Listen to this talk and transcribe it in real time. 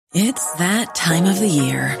It's that time of the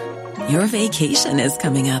year. Your vacation is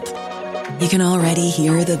coming up. You can already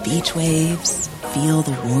hear the beach waves, feel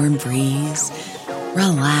the warm breeze,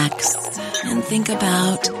 relax, and think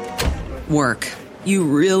about work. You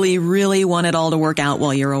really, really want it all to work out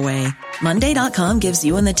while you're away. Monday.com gives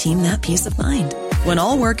you and the team that peace of mind. When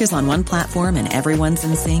all work is on one platform and everyone's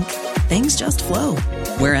in sync, things just flow.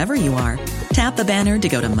 Wherever you are, tap the banner to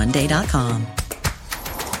go to Monday.com.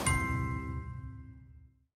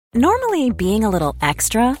 Normally, being a little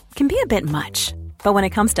extra can be a bit much. But when it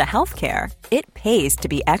comes to healthcare, it pays to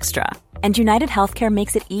be extra. And United Healthcare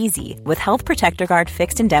makes it easy with Health Protector Guard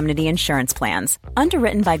fixed indemnity insurance plans.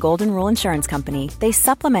 Underwritten by Golden Rule Insurance Company, they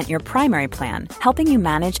supplement your primary plan, helping you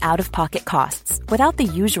manage out-of-pocket costs without the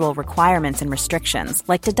usual requirements and restrictions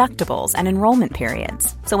like deductibles and enrollment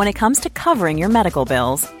periods. So when it comes to covering your medical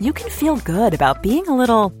bills, you can feel good about being a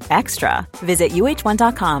little extra. Visit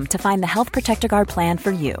uh1.com to find the Health Protector Guard plan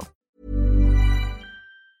for you.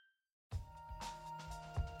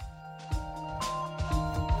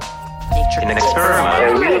 In an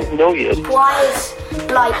experiment. We don't know yet. Why is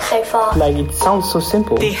light so far? Like, it sounds so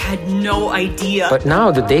simple. They had no idea. But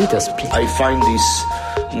now the data speaks. I find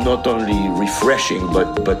this not only refreshing,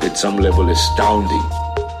 but at some level astounding.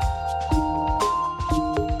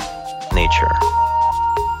 Nature.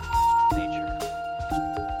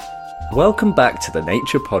 Welcome back to the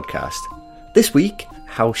Nature Podcast. This week,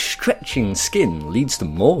 how stretching skin leads to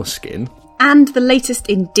more skin. And the latest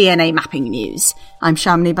in DNA mapping news. I'm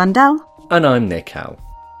Shamini Bandel. And I'm Nick Howe.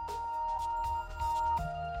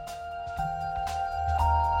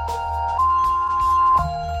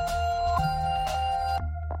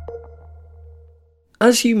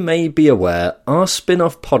 As you may be aware, our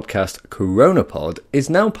spin-off podcast, CoronaPod, is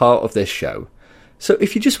now part of this show. So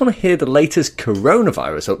if you just want to hear the latest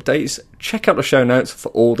coronavirus updates, check out the show notes for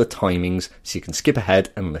all the timings so you can skip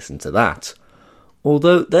ahead and listen to that.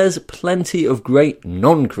 Although there's plenty of great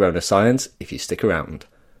non-corona science if you stick around.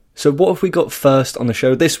 So what have we got first on the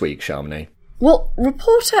show this week, Shamini? Well,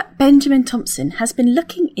 reporter Benjamin Thompson has been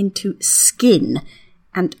looking into skin,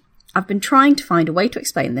 and I've been trying to find a way to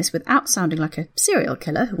explain this without sounding like a serial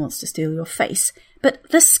killer who wants to steal your face. But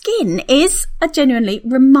the skin is a genuinely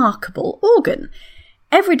remarkable organ.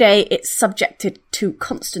 Every day it's subjected to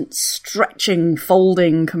constant stretching,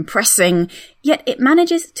 folding, compressing, yet it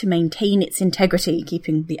manages to maintain its integrity,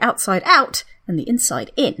 keeping the outside out and the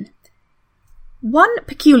inside in. One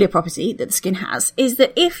peculiar property that the skin has is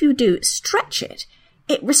that if you do stretch it,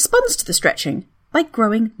 it responds to the stretching by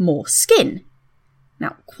growing more skin.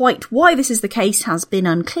 Now, quite why this is the case has been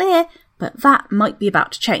unclear, but that might be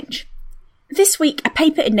about to change. This week, a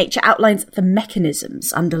paper in Nature outlines the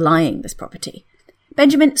mechanisms underlying this property.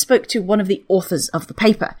 Benjamin spoke to one of the authors of the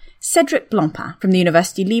paper, Cédric Blancpain from the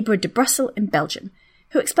University Libre de Brussels in Belgium,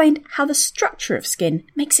 who explained how the structure of skin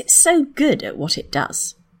makes it so good at what it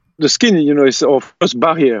does. The skin, is our first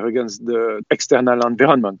barrier against the external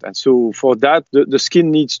environment. And so for that, the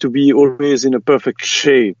skin needs to be always in a perfect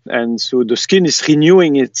shape. And so the skin is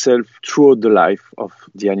renewing itself throughout the life of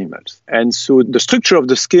the animals. And so the structure of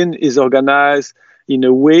the skin is organized in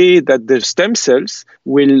a way that the stem cells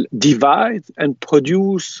will divide and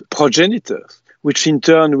produce progenitors, which in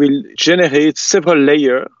turn will generate several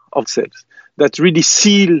layers of cells that really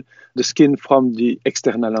seal the skin from the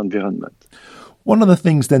external environment. One of the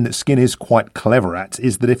things then that skin is quite clever at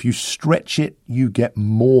is that if you stretch it, you get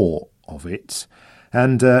more of it.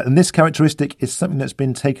 And this characteristic is something that's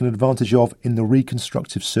been taken advantage of in the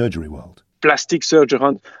reconstructive surgery world. Plastic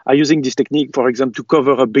surgeons are using this technique, for example, to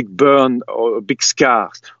cover a big burn or a big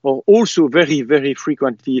scar. Or also very, very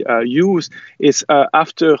frequently used is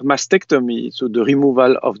after mastectomy, so the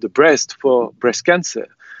removal of the breast for breast cancer.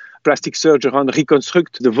 Plastic surgeons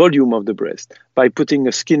reconstruct the volume of the breast by putting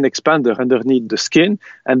a skin expander underneath the skin,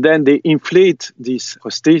 and then they inflate this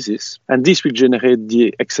prosthesis, and this will generate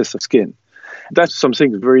the excess of skin. That's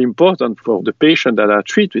something very important for the patient that are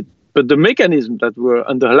treated. But the mechanism that were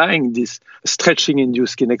underlying this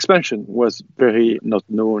stretching-induced skin expansion was very not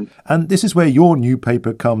known. And this is where your new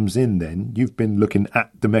paper comes in then. You've been looking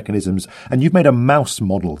at the mechanisms and you've made a mouse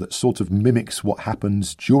model that sort of mimics what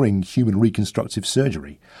happens during human reconstructive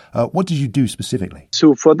surgery. What did you do specifically?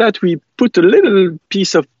 So for that, we put a little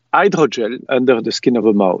piece of hydrogel under the skin of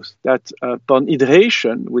a mouse that upon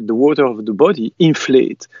hydration with the water of the body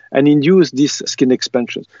inflate and induce this skin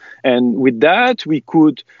expansion. And with that, we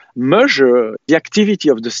could measure the activity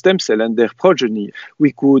of the stem cell and their progeny.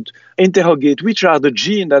 We could interrogate which are the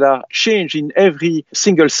genes that are changed in every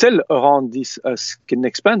single cell around this skin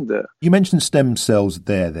expander. You mentioned stem cells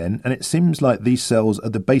there then, and it seems like these cells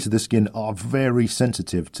at the base of the skin are very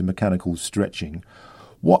sensitive to mechanical stretching.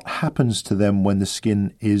 what happens to them when the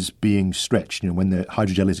skin is being stretched, when the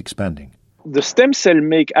hydrogel is expanding? The stem cells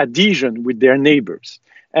make adhesion with their neighbors.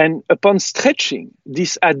 And upon stretching,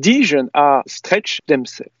 these adhesions are stretched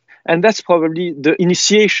themselves. And that's probably the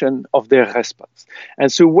initiation of their response.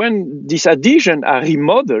 And so when these adhesions are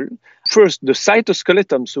remodeled, first the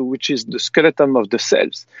cytoskeleton, which is the skeleton of the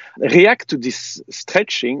cells, react to this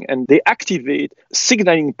stretching and they activate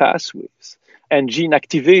signaling pathways and gene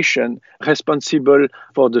activation responsible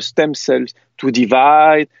for the stem cells to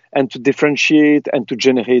divide and to differentiate and to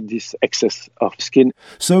generate this excess of skin.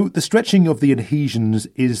 So the stretching of the adhesions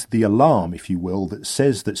is the alarm, if you will, that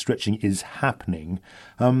says that stretching is happening.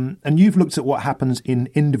 And you've looked at what happens in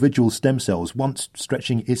individual stem cells once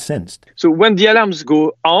stretching is sensed. So when the alarms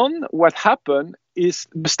go on, what happens is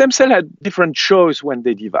the stem cell had different choice when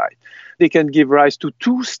they divide. They can give rise to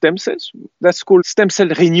two stem cells. That's called stem cell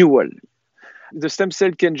renewal. The stem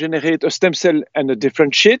cell can generate a stem cell and a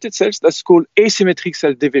differentiated cells. That's called asymmetric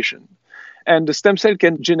cell division. And the stem cell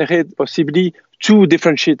can generate possibly two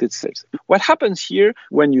differentiated cells. What happens here,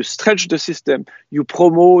 when you stretch the system, you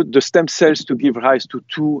promote the stem cells to give rise to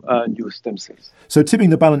two new stem cells. So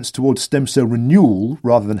tipping the balance towards stem cell renewal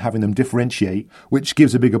rather than having them differentiate, which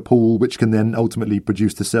gives a bigger pool, which can then ultimately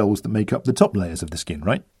produce the cells that make up the top layers of the skin,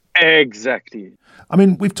 right? Exactly. I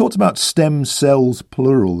mean, we've talked about stem cells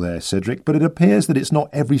plural there, Cedric, but it appears that it's not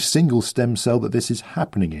every single stem cell that this is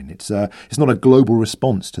happening in. It's not a global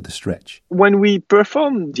response to the stretch. When we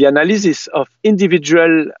perform the analysis of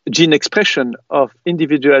individual gene expression of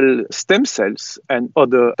individual stem cells and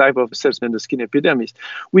other type of cells in the skin epidermis,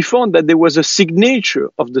 we found that there was a signature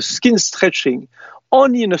of the skin stretching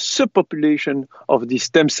only in a subpopulation of these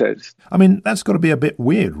stem cells. I mean, that's got to be a bit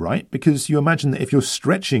weird, right? Because you imagine that if you're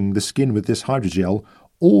stretching the skin with this hydrogel,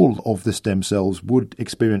 all of the stem cells would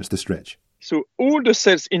experience the stretch. So all the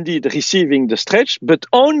cells indeed receiving the stretch, but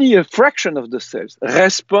only a fraction of the cells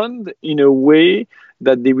respond in a way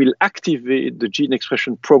that they will activate the gene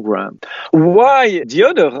expression program. Why the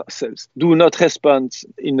other cells do not respond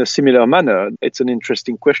in a similar manner? It's an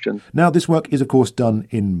interesting question. Now, this work is, of course, done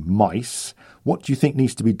in mice. What do you think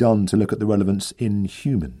needs to be done to look at the relevance in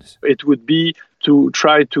humans? It would be to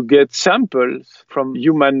try to get samples from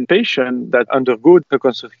human patients that undergo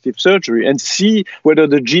reconstructive surgery and see whether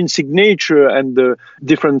the gene signature and the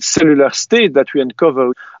different cellular state that we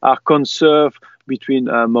uncover are conserved between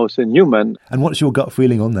mouse and human. And what's your gut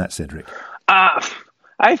feeling on that, Cedric?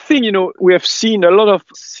 I think, we have seen a lot of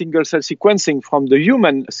single-cell sequencing from the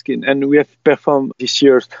human skin, and we have performed this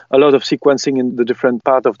year a lot of sequencing in the different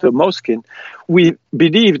part of the mouse skin. We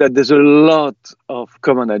believe that there's a lot of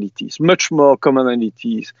commonalities, much more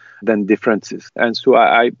commonalities than differences. And so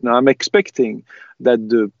I'm expecting that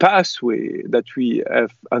the pathway that we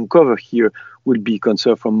have uncovered here will be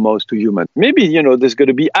conserved from mouse to human. Maybe, there's going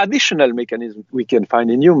to be additional mechanisms we can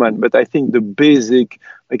find in human, but I think the basic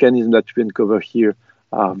mechanism that we uncover here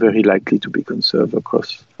are very likely to be conserved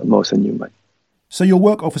across mouse and human. So your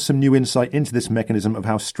work offers some new insight into this mechanism of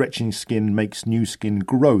how stretching skin makes new skin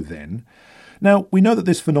grow then. Now, we know that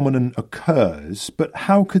this phenomenon occurs, but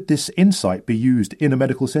how could this insight be used in a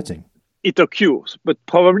medical setting? It occurs, but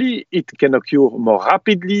probably it can occur more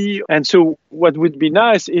rapidly. And so what would be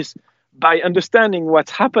nice is by understanding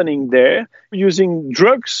what's happening there, using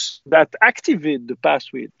drugs that activate the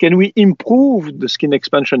pathway, can we improve the skin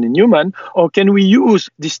expansion in human, or can we use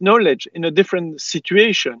this knowledge in a different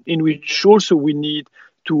situation in which also we need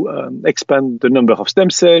to expand the number of stem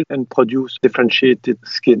cells and produce differentiated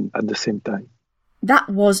skin at the same time? That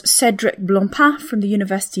was Cedric Blancpain from the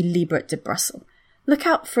University Libre de Brussels. Look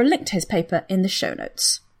out for a link to his paper in the show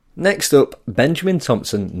notes. Next up, Benjamin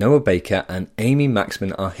Thompson, Noah Baker and Amy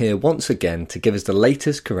Maxman are here once again to give us the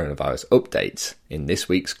latest coronavirus updates in this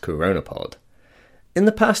week's CoronaPod. In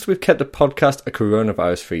the past, we've kept the podcast a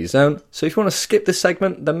coronavirus-free zone, so if you want to skip this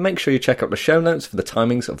segment, then make sure you check out the show notes for the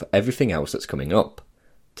timings of everything else that's coming up.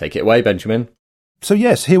 Take it away, Benjamin. So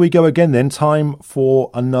yes, here we go again then, time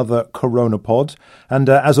for another CoronaPod. And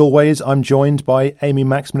as always, I'm joined by Amy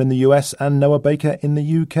Maxman in the US and Noah Baker in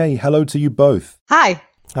the UK. Hello to you both. Hi.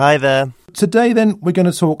 Hi there. Today then, we're going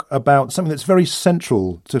to talk about something that's very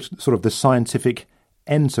central to sort of the scientific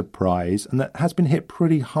enterprise and that has been hit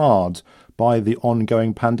pretty hard by the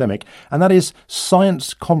ongoing pandemic, and that is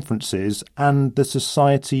science conferences and the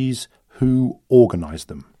societies who organise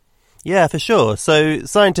them. Yeah, for sure. So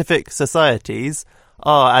scientific societies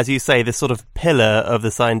are, as you say, this sort of pillar of the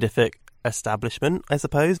scientific establishment, I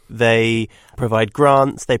suppose. They provide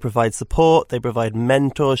grants, they provide support, they provide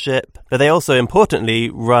mentorship, but they also, importantly,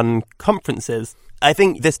 run conferences. I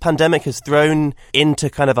think this pandemic has thrown into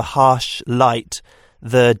kind of a harsh light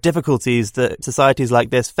the difficulties that societies like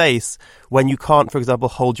this face when you can't, for example,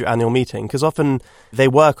 hold your annual meeting. Because often they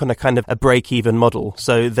work on a kind of a break-even model.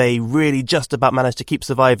 So they really just about manage to keep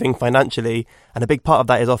surviving financially. And a big part of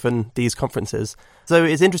that is often these conferences. So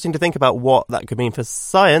it's interesting to think about what that could mean for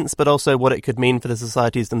science, but also what it could mean for the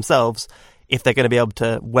societies themselves if they're going to be able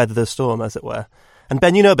to weather the storm, as it were. And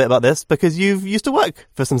Ben, you know a bit about this because you've used to work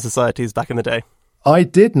for some societies back in the day. I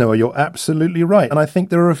did, Noah. You're absolutely right. And I think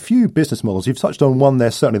there are a few business models. You've touched on one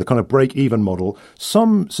there, certainly the kind of break-even model.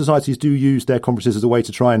 Some societies do use their conferences as a way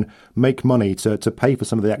to try and make money to pay for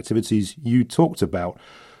some of the activities you talked about.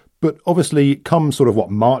 But obviously, come sort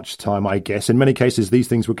of, March time, I guess, in many cases, these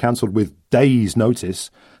things were cancelled with days'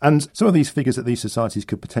 notice. And some of these figures that these societies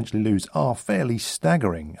could potentially lose are fairly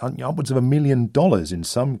staggering, upwards of $1 million in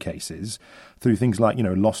some cases, through things like,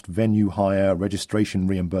 lost venue hire, registration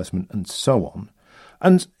reimbursement, and so on.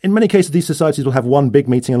 And in many cases, these societies will have one big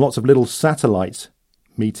meeting and lots of little satellite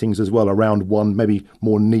meetings as well around one maybe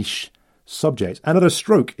more niche subject. And at a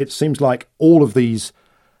stroke, it seems like all of these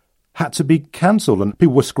had to be cancelled and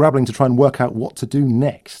people were scrabbling to try and work out what to do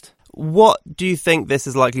next. What do you think this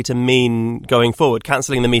is likely to mean going forward?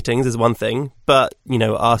 Cancelling the meetings is one thing, but,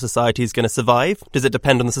 are societies going to survive? Does it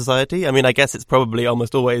depend on the society? I mean, I guess it's probably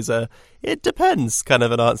almost always it depends kind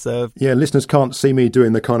of an answer. Yeah, listeners can't see me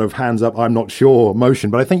doing the kind of hands up, I'm not sure motion,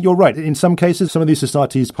 but I think you're right. In some cases, some of these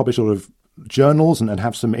societies publish sort of journals and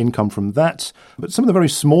have some income from that. But some of the very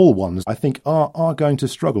small ones, I think, are going to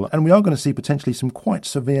struggle. And we are going to see potentially some quite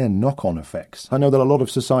severe knock-on effects. I know that a lot of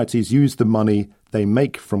societies use the money they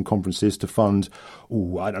make from conferences to fund,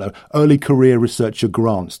 early career researcher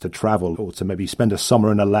grants to travel or to maybe spend a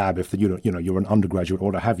summer in a lab if you're an undergraduate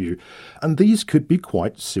or what have you. And these could be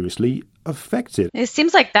quite seriously affected. It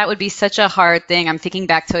seems like that would be such a hard thing. I'm thinking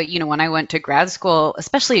back to, when I went to grad school,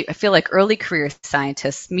 especially I feel like early career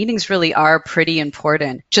scientists, meetings really are pretty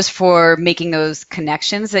important just for making those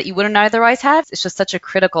connections that you wouldn't otherwise have. It's just such a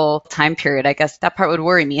critical time period. I guess that part would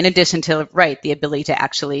worry me, in addition to, the ability to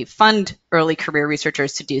actually fund early career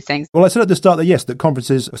researchers to do things. Well, I said at the start that, yes, that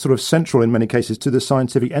conferences are sort of central in many cases to the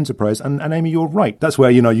scientific enterprise. And Amy, you're right. That's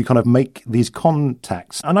where, you kind of make these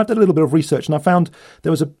contacts. And I've done a little bit of research and I found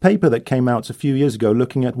there was a paper that came out a few years ago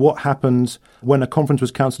looking at what happened when a conference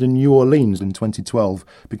was cancelled in New Orleans in 2012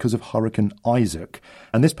 because of Hurricane Isaac.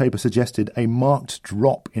 And this paper suggested a marked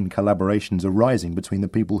drop in collaborations arising between the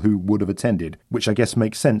people who would have attended, which I guess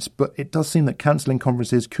makes sense. But it does seem that cancelling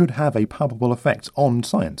conferences could have a palpable effect on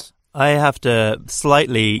science. I have to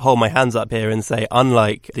slightly hold my hands up here and say,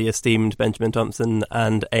 unlike the esteemed Benjamin Thompson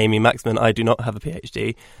and Amy Maxman, I do not have a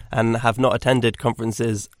PhD and have not attended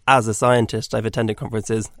conferences as a scientist. I've attended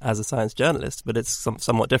conferences as a science journalist, but it's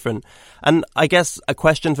somewhat different. And I guess a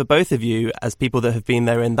question for both of you, as people that have been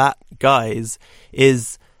there in that guise,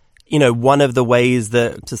 is, one of the ways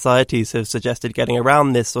that societies have suggested getting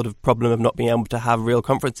around this sort of problem of not being able to have real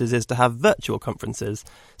conferences is to have virtual conferences.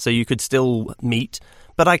 So you could still meet.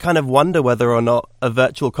 But I kind of wonder whether or not a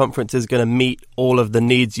virtual conference is going to meet all of the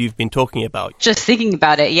needs you've been talking about. Just thinking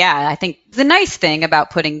about it, yeah, I think the nice thing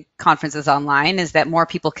about putting conferences online is that more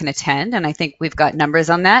people can attend. And I think we've got numbers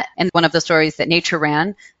on that. And one of the stories that Nature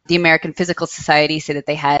ran, the American Physical Society said that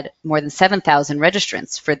they had more than 7,000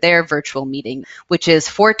 registrants for their virtual meeting, which is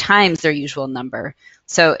 4 times their usual number.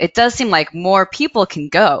 So it does seem like more people can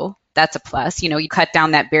go. That's a plus. You cut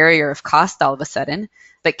down that barrier of cost all of a sudden.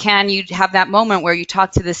 But can you have that moment where you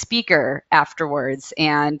talk to the speaker afterwards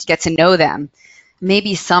and get to know them?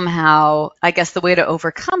 Maybe somehow, I guess the way to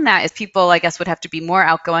overcome that is people, I guess, would have to be more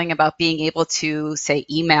outgoing about being able to, say,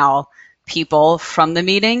 email people from the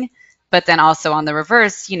meeting. But then also on the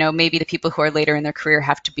reverse, maybe the people who are later in their career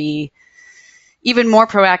have to be even more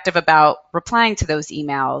proactive about replying to those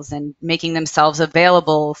emails and making themselves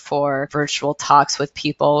available for virtual talks with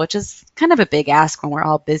people, which is kind of a big ask when we're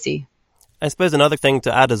all busy. I suppose another thing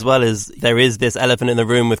to add as well is there is this elephant in the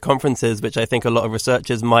room with conferences, which I think a lot of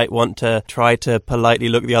researchers might want to try to politely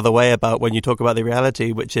look the other way about when you talk about the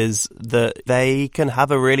reality, which is that they can have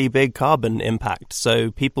a really big carbon impact. So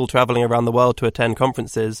people traveling around the world to attend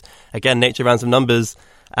conferences, again, Nature ran some numbers,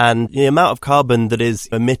 and the amount of carbon that is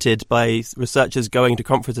emitted by researchers going to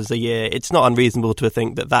conferences a year, it's not unreasonable to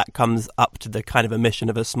think that that comes up to the kind of emission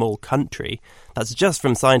of a small country. That's just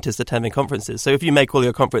from scientists attending conferences. So if you make all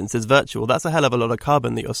your conferences virtual, that's a hell of a lot of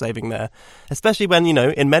carbon that you're saving there. Especially when,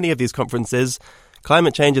 in many of these conferences,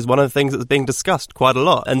 climate change is one of the things that's being discussed quite a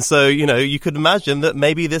lot. And so, you could imagine that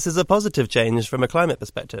maybe this is a positive change from a climate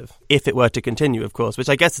perspective, if it were to continue, of course, which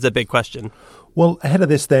I guess is a big question. Well, ahead of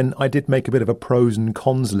this then, I did make a bit of a pros and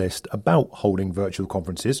cons list about holding virtual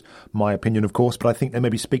conferences. My opinion, of course, but I think they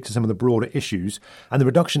maybe speak to some of the broader issues. And the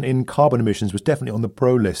reduction in carbon emissions was definitely on the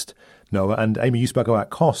pro list, Noah. And Amy, you spoke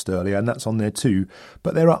about cost earlier, and that's on there too.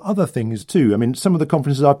 But there are other things too. I mean, some of the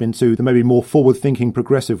conferences I've been to, the maybe more forward-thinking,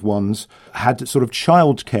 progressive ones, had sort of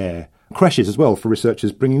childcare creches as well for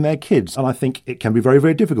researchers bringing their kids. And I think it can be very,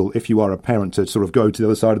 very difficult if you are a parent to sort of go to the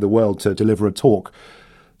other side of the world to deliver a talk.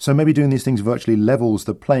 So maybe doing these things virtually levels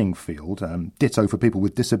the playing field. Ditto for people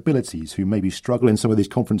with disabilities who maybe struggle in some of these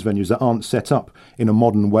conference venues that aren't set up in a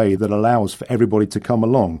modern way that allows for everybody to come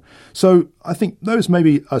along. So I think those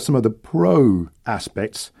maybe are some of the pro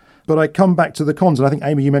aspects. But I come back to the cons, and I think,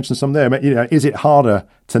 Amy, you mentioned some there. Is it harder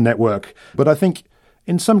to network? But I think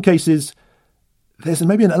in some cases, there's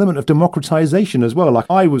maybe an element of democratization as well. Like,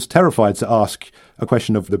 I was terrified to ask a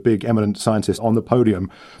question of the big eminent scientist on the podium.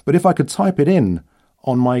 But if I could type it in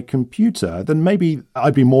on my computer, then maybe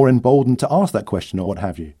I'd be more emboldened to ask that question or what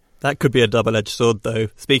have you. That could be a double-edged sword, though.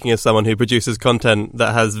 Speaking as someone who produces content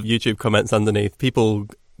that has YouTube comments underneath, people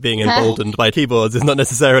being emboldened by keyboards is not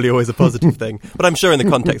necessarily always a positive thing. But I'm sure in the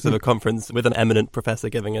context of a conference with an eminent professor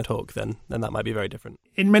giving a talk, then that might be very different.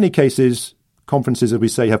 In many cases, conferences, as we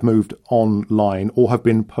say, have moved online or have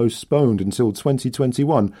been postponed until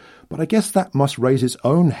 2021. But I guess that must raise its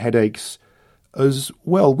own headaches as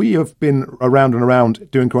well. We have been around and around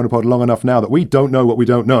doing Coronapod long enough now that we don't know what we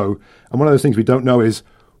don't know. And one of those things we don't know is,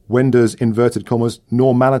 when does, inverted commas,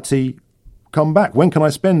 normality come back? When can I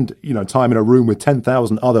spend, time in a room with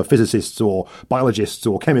 10,000 other physicists or biologists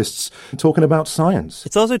or chemists talking about science?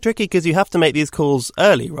 It's also tricky because you have to make these calls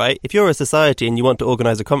early, right? If you're a society and you want to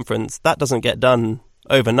organise a conference, that doesn't get done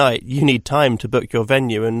overnight. You need time to book your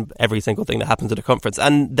venue and every single thing that happens at a conference.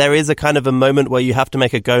 And there is a kind of a moment where you have to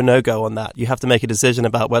make a go, no-go on that. You have to make a decision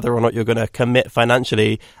about whether or not you're going to commit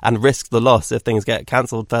financially and risk the loss if things get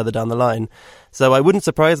cancelled further down the line. So it wouldn't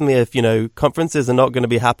surprise me if, conferences are not going to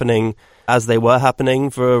be happening as they were happening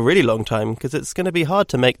for a really long time, because it's going to be hard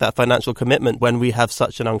to make that financial commitment when we have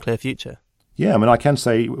such an unclear future. Yeah, I mean, I can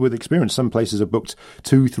say with experience, some places are booked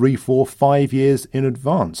 2, 3, 4, 5 years in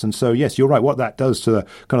advance. And so, yes, you're right. What that does to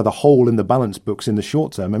the hole in the balance books in the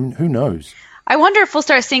short term, I mean, who knows? I wonder if we'll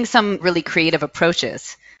start seeing some really creative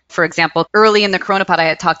approaches. For example, early in the Coronapod, I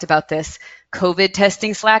had talked about this COVID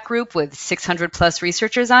testing Slack group with 600 plus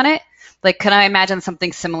researchers on it. Like, can I imagine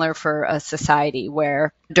something similar for a society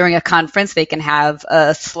where during a conference, they can have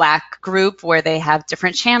a Slack group where they have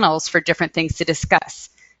different channels for different things to discuss,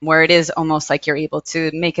 where it is almost like you're able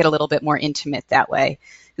to make it a little bit more intimate that way.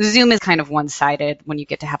 Zoom is kind of one-sided when you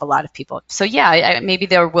get to have a lot of people. So yeah, maybe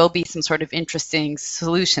there will be some sort of interesting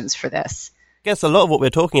solutions for this. I guess a lot of what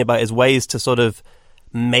we're talking about is ways to sort of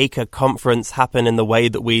make a conference happen in the way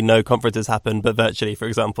that we know conferences happen, but virtually, for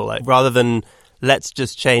example. Like, rather than let's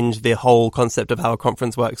just change the whole concept of how a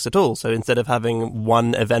conference works at all. So instead of having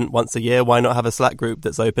one event once a year, why not have a Slack group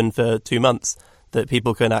that's open for 2 months that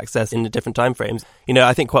people can access in different timeframes?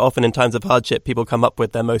 I think quite often in times of hardship, people come up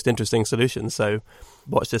with their most interesting solutions. So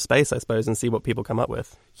watch this space, I suppose, and see what people come up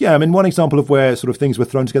with. Yeah, I mean, one example of where sort of things were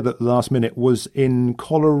thrown together at the last minute was in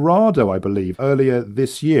Colorado, I believe, earlier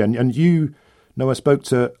this year. And you, Noah, spoke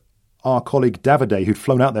to our colleague Davide, who'd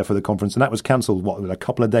flown out there for the conference, and that was cancelled, with a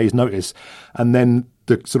couple of days' notice. And then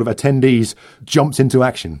the sort of attendees jumped into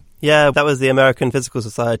action. Yeah, that was the American Physical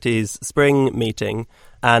Society's spring meeting.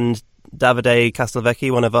 And Davide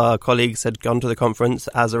Castelvecchi, one of our colleagues, had gone to the conference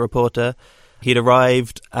as a reporter. He'd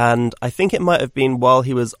arrived, and I think it might have been while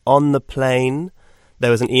he was on the plane,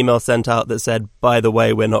 there was an email sent out that said, by the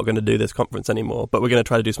way, we're not going to do this conference anymore, but we're going to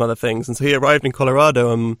try to do some other things. And so he arrived in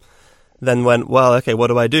Colorado and then went, well, okay, what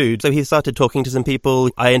do I do? So he started talking to some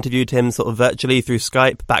people. I interviewed him sort of virtually through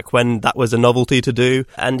Skype back when that was a novelty to do.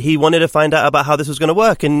 And he wanted to find out about how this was going to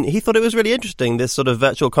work. And he thought it was really interesting, this sort of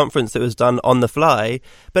virtual conference that was done on the fly.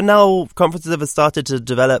 But now conferences have started to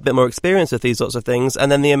develop a bit more experience with these sorts of things.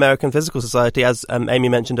 And then the American Physical Society, as Amy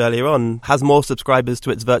mentioned earlier on, has more subscribers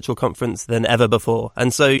to its virtual conference than ever before.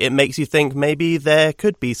 And so it makes you think maybe there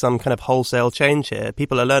could be some kind of wholesale change here.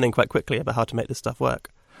 People are learning quite quickly about how to make this stuff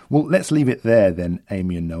work. Well, let's leave it there then,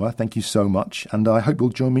 Amy and Noah. Thank you so much, and I hope you'll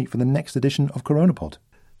join me for the next edition of Coronapod.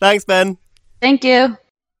 Thanks, Ben. Thank you.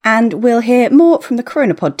 And we'll hear more from the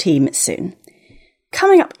Coronapod team soon.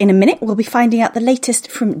 Coming up in a minute, we'll be finding out the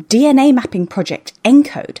latest from DNA mapping project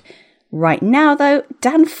ENCODE. Right now, though,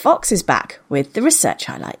 Dan Fox is back with the research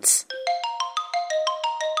highlights.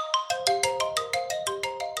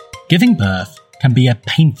 Giving birth can be a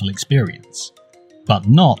painful experience. but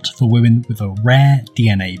not for women with a rare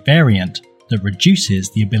DNA variant that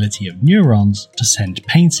reduces the ability of neurons to send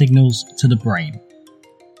pain signals to the brain.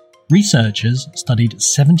 Researchers studied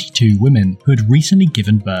 72 women who had recently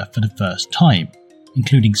given birth for the first time,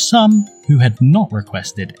 including some who had not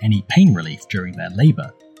requested any pain relief during their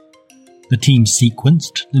labour. The team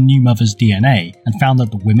sequenced the new mother's DNA and found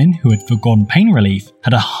that the women who had forgone pain relief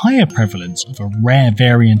had a higher prevalence of a rare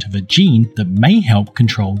variant of a gene that may help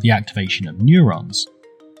control the activation of neurons.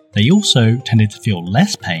 They also tended to feel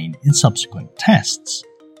less pain in subsequent tests.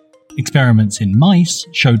 Experiments in mice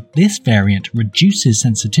showed this variant reduces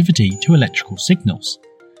sensitivity to electrical signals,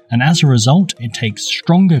 and as a result it takes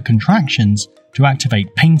stronger contractions to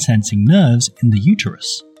activate pain-sensing nerves in the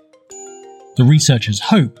uterus. The researchers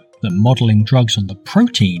hope that modelling drugs on the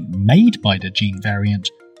protein made by the gene variant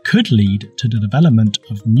could lead to the development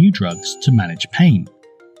of new drugs to manage pain.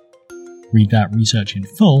 Read that research in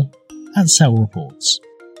full at Cell Reports.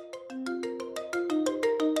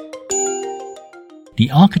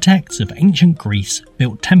 The architects of ancient Greece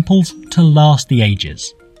built temples to last the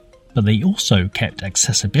ages, but they also kept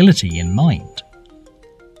accessibility in mind.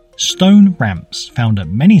 Stone ramps found at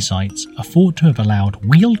many sites are thought to have allowed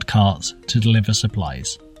wheeled carts to deliver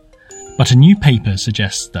supplies. But a new paper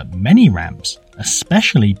suggests that many ramps,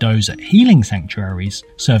 especially those at healing sanctuaries,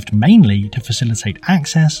 served mainly to facilitate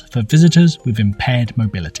access for visitors with impaired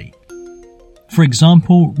mobility. For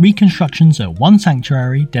example, reconstructions at one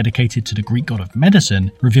sanctuary dedicated to the Greek god of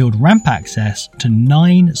medicine revealed ramp access to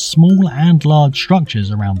 9 small and large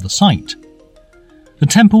structures around the site. The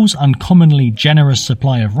temple's uncommonly generous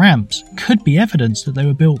supply of ramps could be evidence that they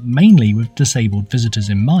were built mainly with disabled visitors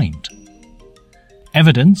in mind.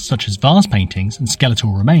 Evidence, such as vase paintings and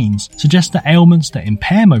skeletal remains, suggests that ailments that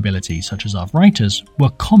impair mobility, such as arthritis, were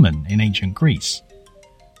common in ancient Greece.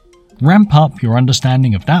 Ramp up your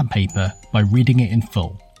understanding of that paper by reading it in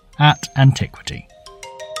full at Antiquity.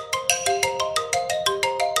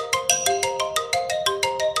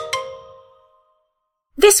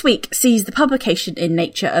 This week sees the publication in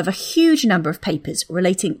Nature of a huge number of papers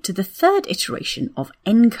relating to the third iteration of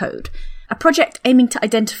ENCODE, a project aiming to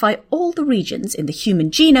identify all the regions in the human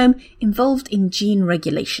genome involved in gene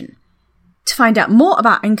regulation. To find out more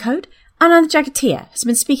about ENCODE, Anand Jagatia has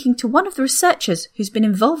been speaking to one of the researchers who's been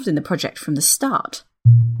involved in the project from the start.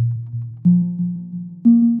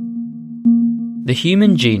 The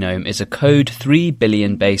human genome is a code 3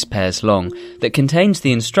 billion base pairs long that contains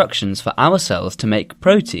the instructions for our cells to make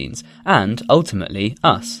proteins and, ultimately,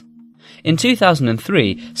 us. In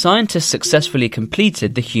 2003, scientists successfully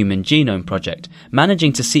completed the Human Genome Project,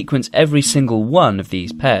 managing to sequence every single one of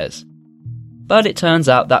these pairs. But it turns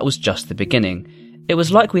out that was just the beginning. It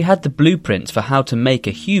was like we had the blueprints for how to make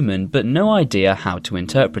a human, but no idea how to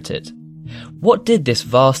interpret it. What did this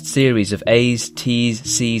vast series of A's, T's,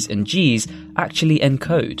 C's and G's actually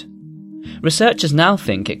encode? Researchers now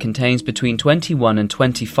think it contains between 21 and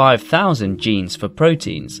 25,000 genes for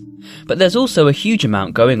proteins, but there's also a huge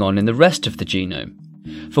amount going on in the rest of the genome.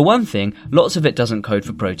 For one thing, lots of it doesn't code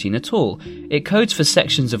for protein at all. It codes for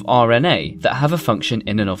sections of RNA that have a function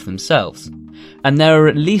in and of themselves. And there are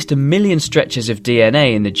at least 1 million stretches of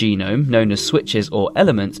DNA in the genome, known as switches or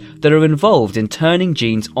elements, that are involved in turning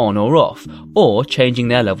genes on or off, or changing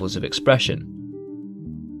their levels of expression.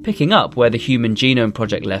 Picking up where the Human Genome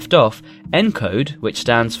Project left off, ENCODE, which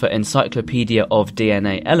stands for Encyclopedia of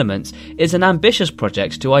DNA Elements, is an ambitious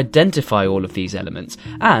project to identify all of these elements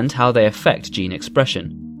and how they affect gene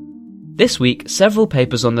expression. This week, several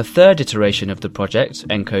papers on the third iteration of the project,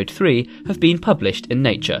 ENCODE 3, have been published in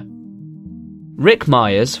Nature. Rick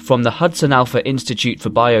Myers, from the Hudson Alpha Institute for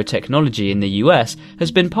Biotechnology in the US, has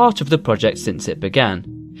been part of the project since it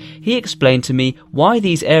began. He explained to me why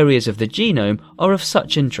these areas of the genome are of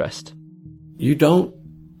such interest. You don't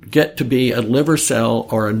get to be a liver cell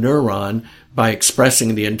or a neuron by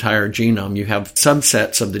expressing the entire genome. You have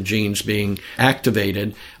subsets of the genes being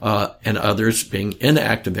activated and others being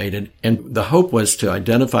inactivated. And the hope was to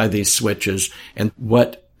identify these switches and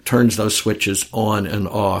what turns those switches on and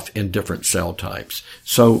off in different cell types.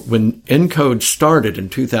 So when ENCODE started in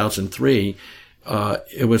 2003,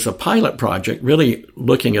 it was a pilot project, really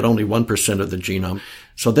looking at only 1% of the genome.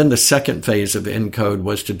 So then the second phase of ENCODE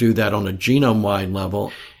was to do that on a genome-wide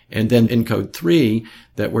level. And then ENCODE 3,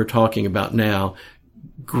 that we're talking about now,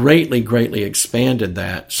 greatly expanded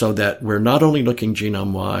that so that we're not only looking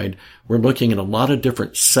genome-wide, we're looking at a lot of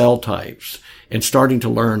different cell types and starting to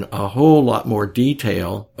learn a whole lot more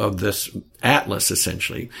detail of this atlas,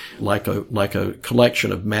 essentially, like a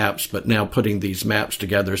collection of maps, but now putting these maps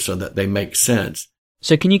together so that they make sense.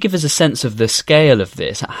 So can you give us a sense of the scale of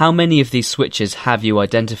this? How many of these switches have you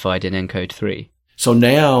identified in ENCODE 3? So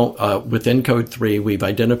now, with ENCODE 3, we've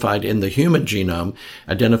identified in the human genome,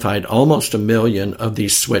 almost 1 million of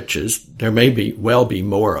these switches. There may be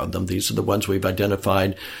more of them. These are the ones we've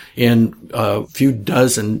identified in a few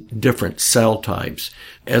dozen different cell types.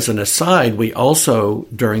 As an aside, we also,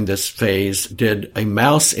 during this phase, did a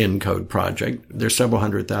mouse ENCODE project. There's several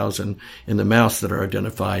 100,000 in the mouse that are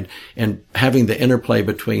identified, and having the interplay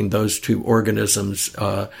between those two organisms,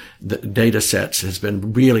 the data sets has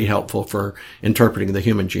been really helpful for interpreting the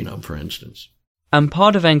human genome, for instance. And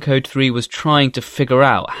part of ENCODE 3 was trying to figure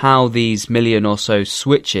out how these million or so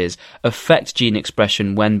switches affect gene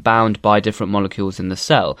expression when bound by different molecules in the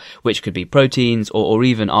cell, which could be proteins or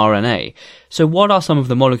even RNA. So what are some of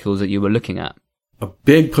the molecules that you were looking at? A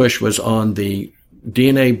big push was on the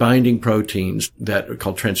DNA binding proteins that are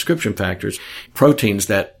called transcription factors, proteins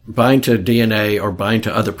that bind to DNA or bind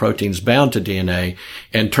to other proteins bound to DNA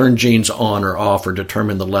and turn genes on or off or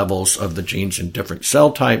determine the levels of the genes in different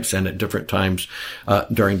cell types and at different times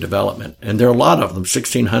during development. And there are a lot of them.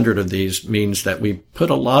 1,600 of these means that we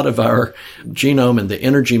put a lot of our genome and the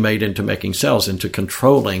energy made into making cells into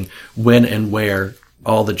controlling when and where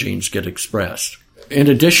all the genes get expressed. In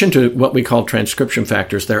addition to what we call transcription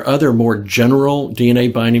factors, there are other more general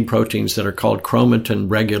DNA binding proteins that are called chromatin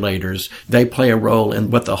regulators. They play a role in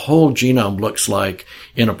what the whole genome looks like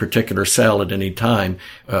in a particular cell at any time,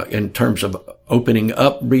 in terms of opening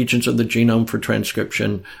up regions of the genome for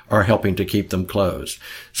transcription or helping to keep them closed.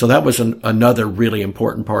 So that was another really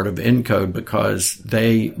important part of ENCODE because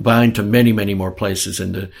they bind to many, many more places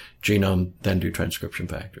in the genome than do transcription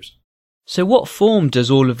factors. So what form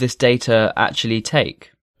does all of this data actually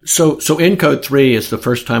take? So ENCODE 3 is the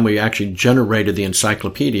first time we actually generated the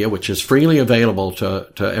encyclopedia, which is freely available to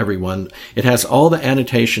everyone. It has all the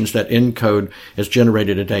annotations that ENCODE has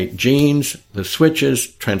generated to date: genes, the switches,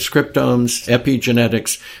 transcriptomes,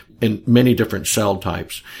 epigenetics, in many different cell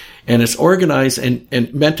types. And it's organized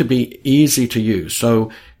and meant to be easy to use.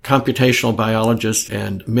 So computational biologists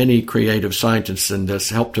and many creative scientists in this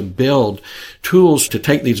help to build tools to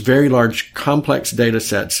take these very large, complex data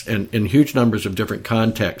sets in huge numbers of different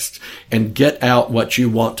contexts and get out what you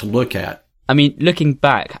want to look at. I mean, looking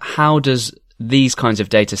back, how does these kinds of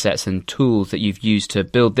data sets and tools that you've used to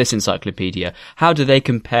build this encyclopedia, how do they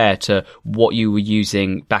compare to what you were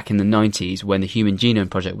using back in the 90s when the Human Genome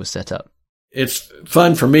Project was set up? It's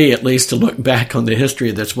fun for me, at least, to look back on the history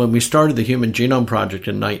of this. When we started the Human Genome Project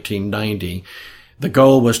in 1990, the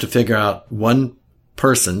goal was to figure out one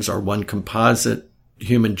person's or one composite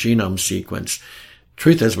human genome sequence.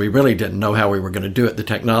 Truth is, we really didn't know how we were going to do it. The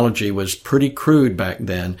technology was pretty crude back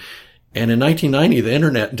then. And in 1990, the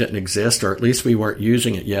internet didn't exist, or at least we weren't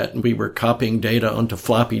using it yet. And we were copying data onto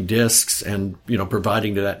floppy disks and,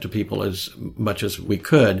 providing that to people as much as we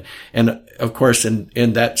could. And of course,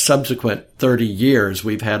 in that subsequent 30 years,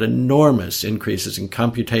 we've had enormous increases in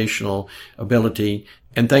computational ability.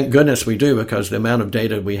 And thank goodness we do, because the amount of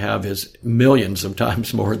data we have is millions of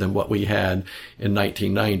times more than what we had in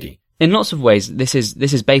 1990. In lots of ways, this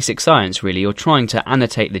is basic science, really. You're trying to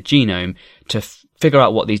annotate the genome to figure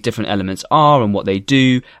out what these different elements are and what they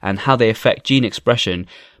do and how they affect gene expression.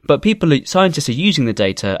 But scientists are using the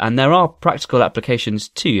data, and there are practical applications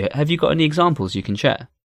too. Have you got any examples you can share?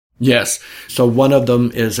 Yes. So one of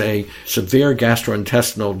them is a severe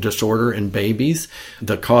gastrointestinal disorder in babies.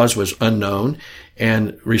 The cause was unknown,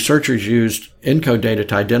 and researchers used ENCODE data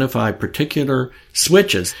to identify particular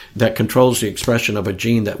switches that controls the expression of a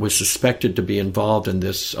gene that was suspected to be involved in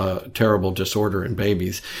this terrible disorder in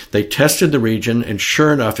babies. They tested the region, and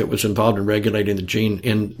sure enough, it was involved in regulating the gene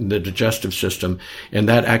in the digestive system, and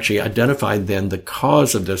that actually identified then the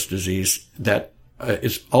cause of this disease that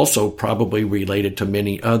is also probably related to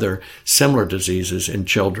many other similar diseases in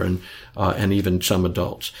children and even some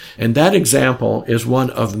adults. And that example is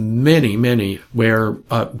one of many, many where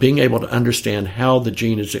being able to understand how the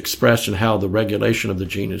gene is expressed and how the regulation of the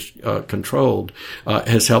gene is controlled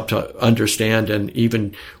has helped to understand and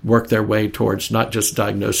even work their way towards not just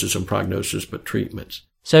diagnosis and prognosis, but treatments.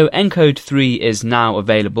 So ENCODE 3 is now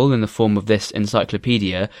available in the form of this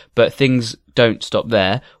encyclopedia, but things don't stop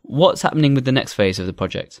there. What's happening with the next phase of the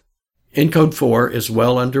project? ENCODE 4 is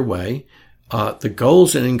well underway. The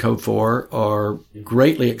goals in ENCODE 4 are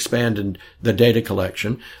greatly expanding the data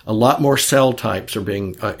collection. A lot more cell types are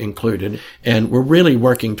being included, and we're really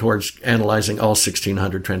working towards analyzing all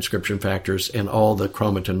 1,600 transcription factors and all the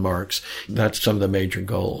chromatin marks. That's some of the major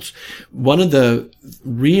goals. One of the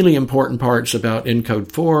really important parts about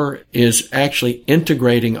ENCODE 4 is actually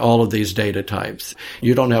integrating all of these data types.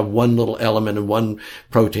 You don't have one little element in one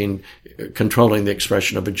protein controlling the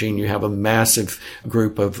expression of a gene, you have a massive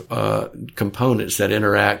group of components that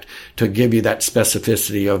interact to give you that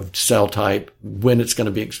specificity of cell type, when it's going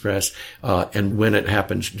to be expressed, and when it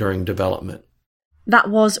happens during development. That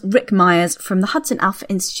was Rick Myers from the Hudson Alpha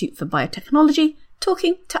Institute for Biotechnology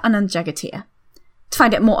talking to Anand Jagatia. To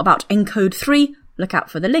find out more about ENCODE 3, look out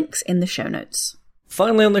for the links in the show notes.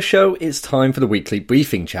 Finally on the show, it's time for the weekly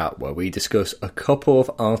briefing chat, where we discuss a couple of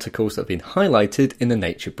articles that have been highlighted in the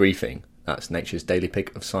Nature Briefing. That's Nature's daily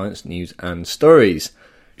pick of science, news and stories.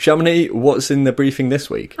 Shamini, what's in the briefing this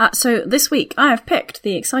week? So this week I have picked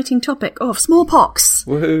the exciting topic of smallpox,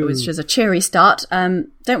 Woohoo. Which is a cheery start.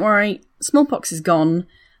 Don't worry, smallpox is gone.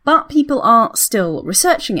 But people are still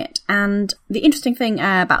researching it, and the interesting thing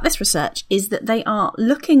about this research is that they are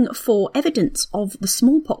looking for evidence of the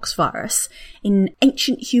smallpox virus in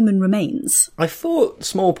ancient human remains. I thought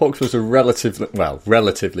smallpox was a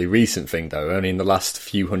relatively recent thing, though, only in the last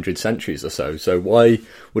few hundred centuries or so. So why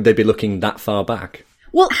would they be looking that far back?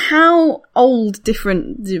 Well, how old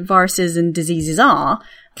different viruses and diseases are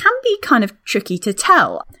can be kind of tricky to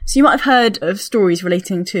tell. So you might have heard of stories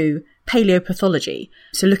relating to paleopathology,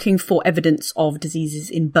 so looking for evidence of diseases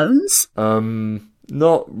in bones.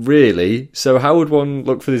 Not really. So how would one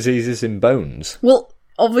look for diseases in bones? Well,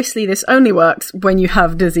 obviously this only works when you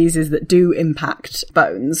have diseases that do impact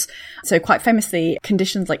bones. So quite famously,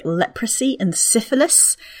 conditions like leprosy and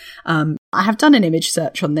syphilis. I have done an image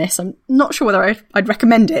search on this. I'm not sure whether I'd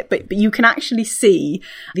recommend it, but you can actually see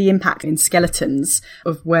the impact in skeletons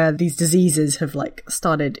of where these diseases have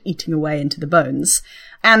started eating away into the bones.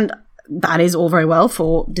 And that is all very well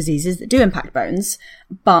for diseases that do impact bones.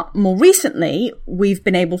 But more recently, we've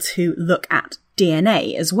been able to look at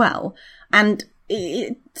DNA as well. And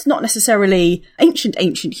it's not necessarily ancient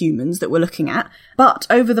humans that we're looking at, but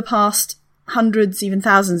over the past hundreds, even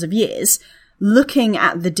thousands of years, looking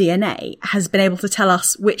at the DNA has been able to tell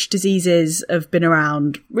us which diseases have been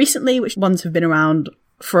around recently, which ones have been around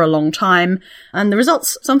for a long time. And the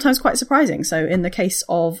results sometimes quite surprising. So in the case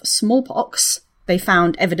of smallpox, they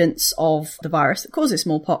found evidence of the virus that causes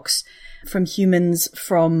smallpox from humans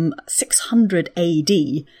from 600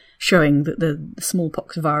 AD, showing that the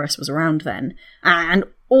smallpox virus was around then. And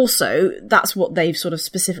also, that's what they've sort of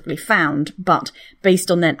specifically found, but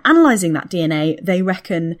based on then analysing that DNA, they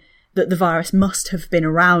reckon that the virus must have been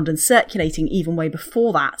around and circulating even way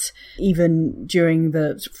before that, even during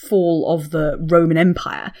the fall of the Roman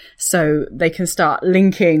Empire. So they can start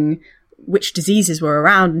linking which diseases were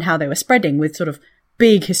around and how they were spreading with sort of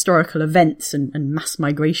big historical events and mass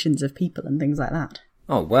migrations of people and things like that.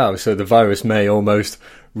 Oh, wow. So the virus may almost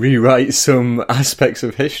rewrite some aspects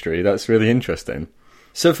of history. That's really interesting.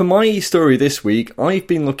 So for my story this week, I've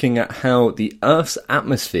been looking at how the Earth's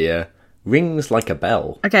atmosphere rings like a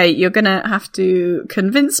bell. Okay, you're going to have to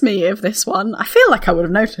convince me of this one. I feel like I would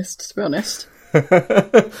have noticed, to be honest.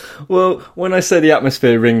 Well, when I say the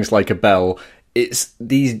atmosphere rings like a bell, it's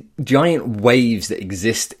these giant waves that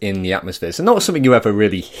exist in the atmosphere. So not something you ever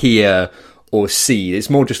really hear or see. It's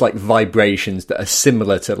more just like vibrations that are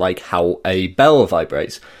similar to how a bell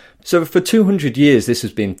vibrates. So for 200 years, this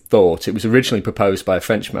has been thought. It was originally proposed by a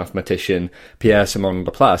French mathematician, Pierre-Simon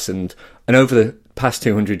Laplace, and over the past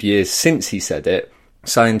 200 years since he said it,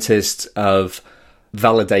 scientists have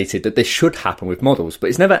validated that this should happen with models, but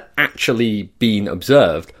it's never actually been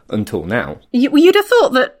observed until now. You'd have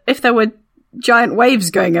thought that if there were giant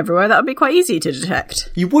waves going everywhere, that would be quite easy to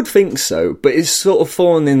detect. You would think so, but it's sort of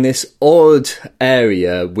fallen in this odd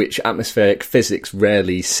area which atmospheric physics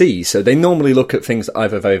rarely sees. So they normally look at things that are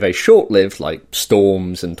either very, very short-lived, like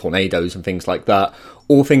storms and tornadoes and things like that,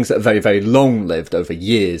 or things that are very, very long-lived over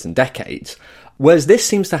years and decades. Whereas this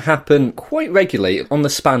seems to happen quite regularly on the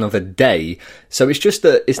span of a day. So it's just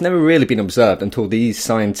that it's never really been observed until these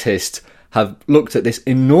scientists have looked at this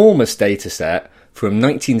enormous data set from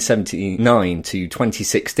 1979 to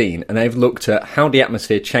 2016, and they've looked at how the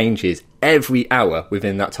atmosphere changes every hour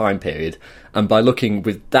within that time period. And by looking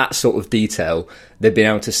with that sort of detail, they've been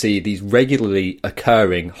able to see these regularly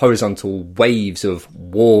occurring horizontal waves of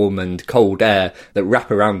warm and cold air that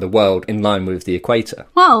wrap around the world in line with the equator.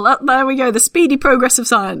 Well, there we go, the speedy progress of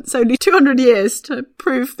science. Only 200 years to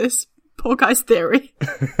prove this poor guy's theory.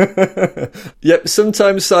 Yep,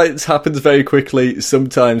 sometimes science happens very quickly,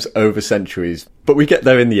 sometimes over centuries, but we get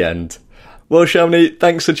there in the end. Well, Shamini,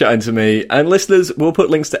 thanks for chatting to me, and listeners, we'll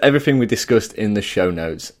put links to everything we discussed in the show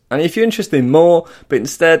notes. And if you're interested in more, but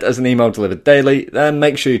instead as an email delivered daily, then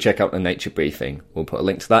make sure you check out the Nature Briefing. We'll put a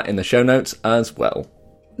link to that in the show notes as well.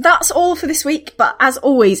 That's all for this week, but as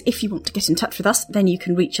always, if you want to get in touch with us, then you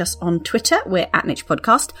can reach us on Twitter, we're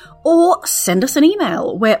 @naturepodcast, or send us an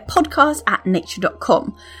email, we're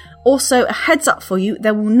podcast@nature.com. Also, a heads up for you,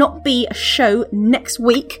 there will not be a show next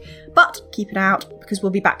week, but keep an eye out because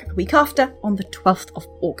we'll be back the week after on the 12th of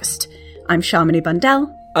August. I'm Shamini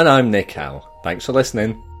Bundell. And I'm Nick Howe. Thanks for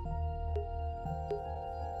listening.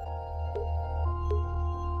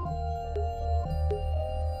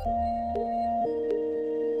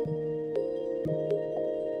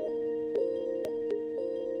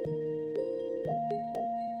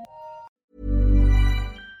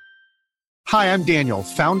 Hi, I'm Daniel,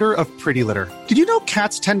 founder of Pretty Litter. Did you know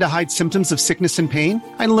cats tend to hide symptoms of sickness and pain?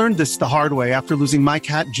 I learned this the hard way after losing my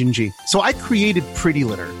cat, Gingy. So I created Pretty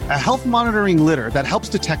Litter, a health monitoring litter that helps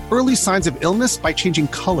detect early signs of illness by changing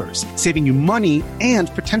colors, saving you money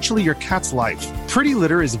and potentially your cat's life. Pretty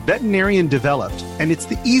Litter is veterinarian developed, and it's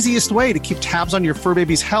the easiest way to keep tabs on your fur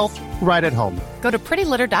baby's health right at home. Go to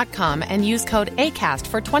prettylitter.com and use code ACAST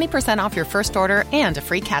for 20% off your first order and a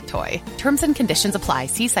free cat toy. Terms and conditions apply.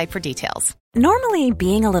 See site for details. Normally,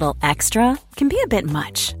 being a little extra can be a bit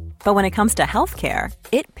much, but when it comes to healthcare,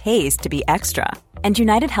 it pays to be extra. And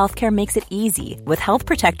United Healthcare makes it easy with Health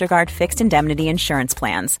Protector Guard fixed indemnity insurance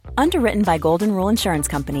plans. Underwritten by Golden Rule Insurance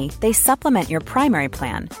Company, they supplement your primary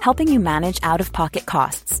plan, helping you manage out-of-pocket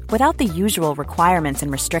costs without the usual requirements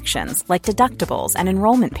and restrictions like deductibles and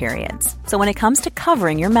enrollment periods. So when it comes to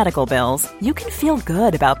covering your medical bills, you can feel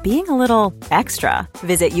good about being a little extra.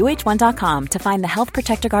 Visit uh1.com to find the Health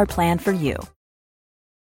Protector Guard plan for you.